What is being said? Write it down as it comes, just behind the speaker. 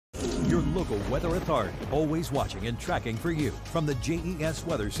your local weather authority, always watching and tracking for you from the JES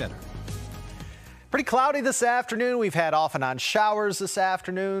Weather Center. Pretty cloudy this afternoon. We've had off and on showers this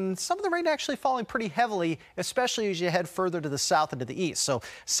afternoon. Some of the rain actually falling pretty heavily, especially as you head further to the south and to the east. So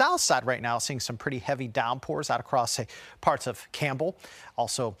south side right now seeing some pretty heavy downpours out across parts of Campbell,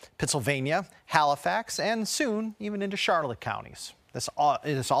 also Pittsylvania, Halifax, and soon even into Charlotte counties. It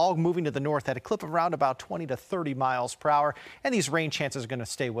is all moving to the north at a clip of around about 20 to 30 miles per hour. And these rain chances are going to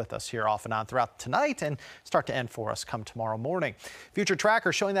stay with us here off and on throughout tonight and start to end for us come tomorrow morning. Future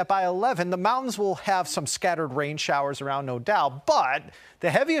tracker showing that by 11, the mountains will have some scattered rain showers around, no doubt. But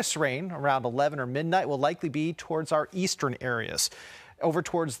the heaviest rain around 11 or midnight will likely be towards our eastern areas, over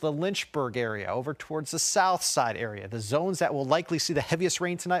towards the Lynchburg area, over towards the south side area. The zones that will likely see the heaviest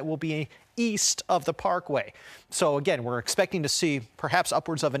rain tonight will be east of the Parkway. So again, we're expecting to see perhaps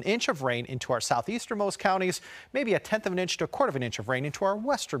upwards of an inch of rain into our southeasternmost counties, maybe a tenth of an inch to a quarter of an inch of rain into our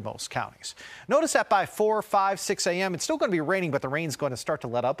westernmost counties. Notice that by 4, 5, 6 a.m., it's still going to be raining, but the rain's going to start to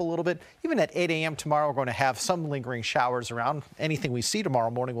let up a little bit. Even at 8 a.m. tomorrow, we're going to have some lingering showers around. Anything we see tomorrow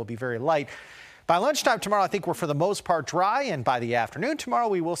morning will be very light. By lunchtime tomorrow, I think we're for the most part dry, and by the afternoon tomorrow,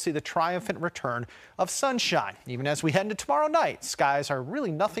 we will see the triumphant return of sunshine. Even as we head into tomorrow night, skies are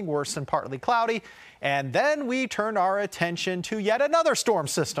really nothing worse than partly cloudy. And then we turn our attention to yet another storm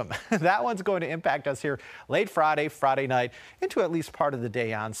system. That one's going to impact us here late Friday night into at least part of the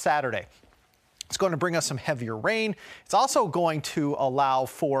day on Saturday. It's going to bring us some heavier rain. It's also going to allow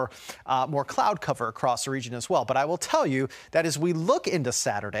for more cloud cover across the region as well. But I will tell you that as we look into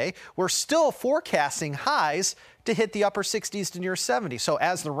Saturday, we're still forecasting highs to hit the upper 60s to near 70. So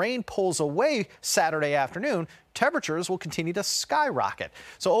as the rain pulls away Saturday afternoon, temperatures will continue to skyrocket.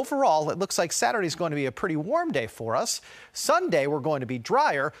 So overall, it looks like Saturday is going to be a pretty warm day for us. Sunday, we're going to be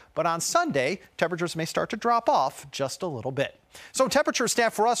drier, but on Sunday, temperatures may start to drop off just a little bit. So temperatures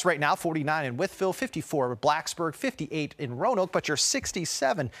stand for us right now, 49 in Wytheville, 54 in Blacksburg, 58 in Roanoke, but you're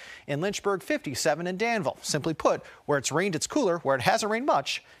 67 in Lynchburg, 57 in Danville. Simply put, where it's rained, it's cooler. Where it hasn't rained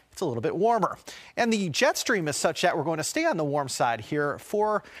much, it's a little bit warmer. And the jet stream is such that we're going to stay on the warm side here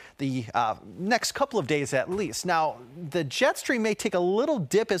for the next couple of days at least. Now, the jet stream may take a little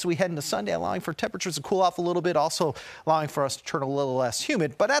dip as we head into Sunday, allowing for temperatures to cool off a little bit, also allowing for us to turn a little less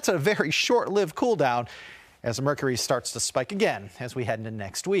humid. But that's a very short-lived cool down as the mercury starts to spike again as we head into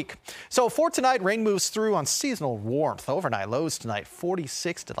next week. So for tonight, rain moves through on seasonal warmth. Overnight lows tonight,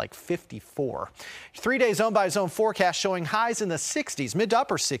 46 to like 54. 3-day zone by zone forecast showing highs in the 60s, mid to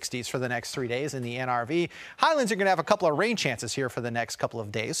upper 60s for the next 3 days in the NRV. Highlands are going to have a couple of rain chances here for the next couple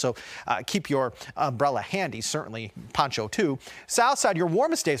of days, so keep your umbrella handy, certainly poncho too. South side, your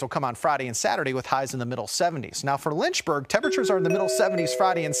warmest days will come on Friday and Saturday with highs in the middle 70s. Now for Lynchburg, temperatures are in the middle 70s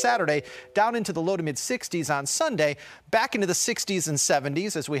Friday and Saturday, down into the low to mid 60s on Sunday, back into the 60s and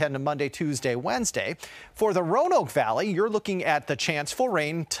 70s as we head into Monday, Tuesday, Wednesday. For the Roanoke Valley, you're looking at the chance for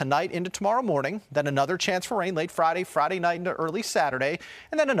rain tonight into tomorrow morning, then another chance for rain late Friday night into early Saturday,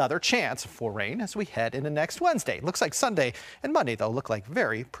 and then another chance for rain as we head into next Wednesday. Looks like Sunday and Monday, though, look like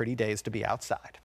very pretty days to be outside.